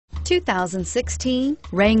2016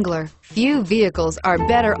 Wrangler. Few vehicles are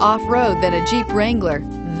better off-road than a Jeep Wrangler.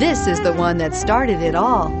 This is the one that started it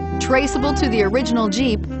all. Traceable to the original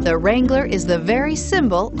Jeep, the Wrangler is the very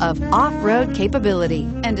symbol of off-road capability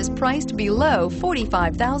and is priced below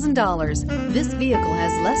 $45,000. This vehicle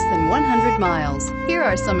has less than 100 miles. Here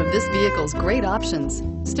are some of this vehicle's great options: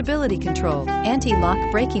 stability control, anti-lock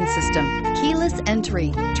braking system, keyless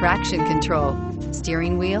entry, traction control,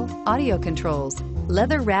 steering wheel audio controls,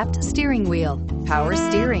 leather-wrapped steering wheel, power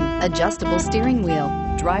steering, adjustable steering wheel,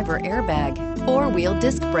 driver airbag, four-wheel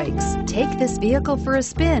disc brakes. Take this vehicle for a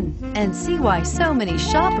spin and see why so many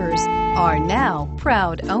shoppers are now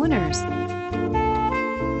proud owners.